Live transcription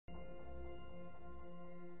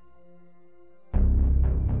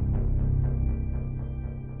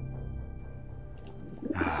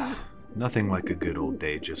Nothing like a good old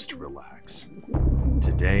day just to relax.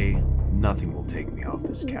 Today, nothing will take me off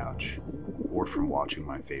this couch, or from watching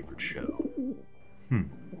my favorite show.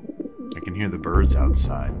 I can hear the birds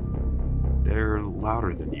outside. They're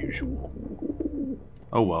louder than usual.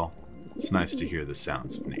 Oh well, it's nice to hear the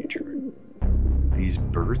sounds of nature. These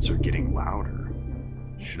birds are getting louder.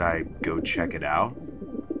 Should I go check it out?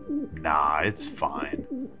 Nah, it's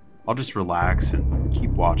fine. I'll just relax and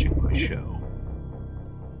keep watching my show.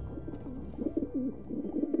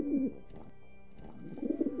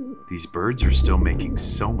 These birds are still making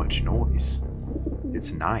so much noise.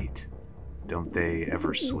 It's night. Don't they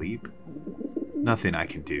ever sleep? Nothing I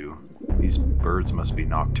can do. These birds must be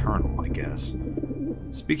nocturnal, I guess.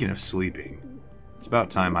 Speaking of sleeping, it's about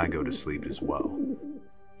time I go to sleep as well.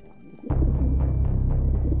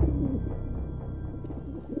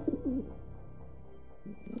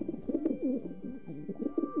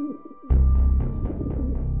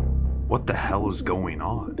 What the hell is going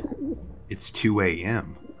on? It's 2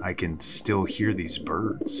 a.m. I can still hear these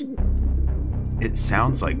birds. It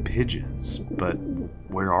sounds like pigeons, but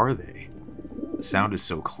where are they? The sound is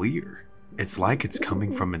so clear. It's like it's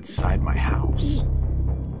coming from inside my house.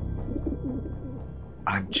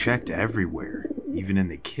 I've checked everywhere, even in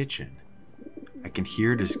the kitchen. I can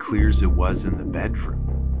hear it as clear as it was in the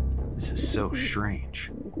bedroom. This is so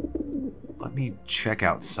strange. Let me check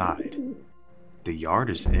outside. The yard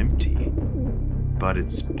is empty, but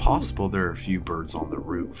it's possible there are a few birds on the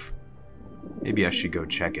roof. Maybe I should go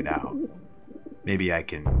check it out. Maybe I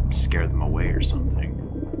can scare them away or something.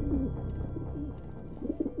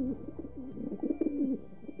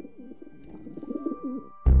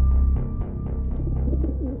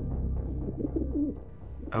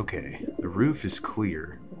 Okay, the roof is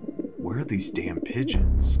clear. Where are these damn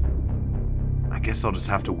pigeons? I guess I'll just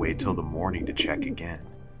have to wait till the morning to check again.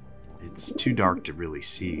 It's too dark to really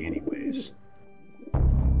see anyways.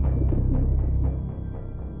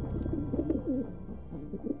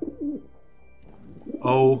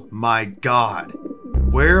 Oh my god!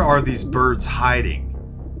 Where are these birds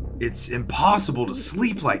hiding? It's impossible to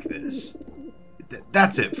sleep like this.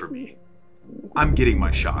 That's it for me. I'm getting my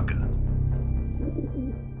shotgun.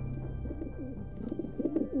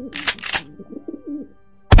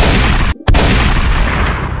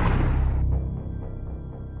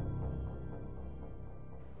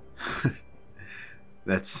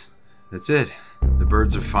 That's it. The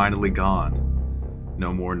birds are finally gone.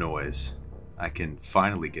 No more noise. I can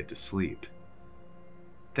finally get to sleep.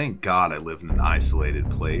 Thank God I live in an isolated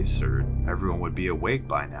place, or everyone would be awake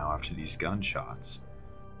by now after these gunshots.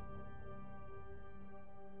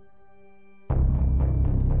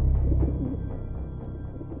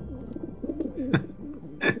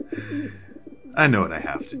 I know what I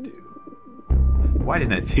have to do. Why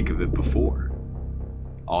didn't I think of it before?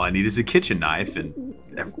 All I need is a kitchen knife and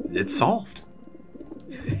it's solved.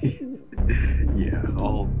 Yeah,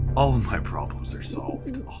 all of my problems are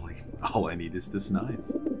solved. All I need is this knife.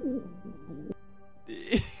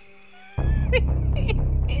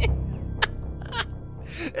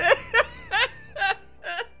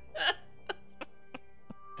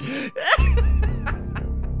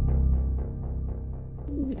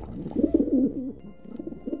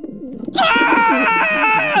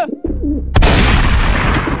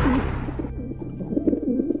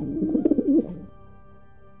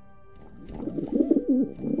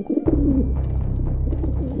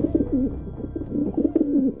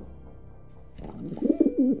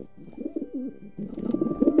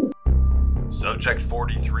 Subject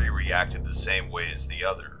 43 reacted the same way as the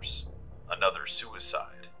others. Another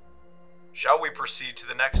suicide. Shall we proceed to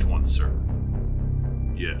the next one, sir?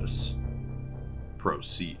 Yes.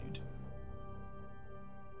 Proceed.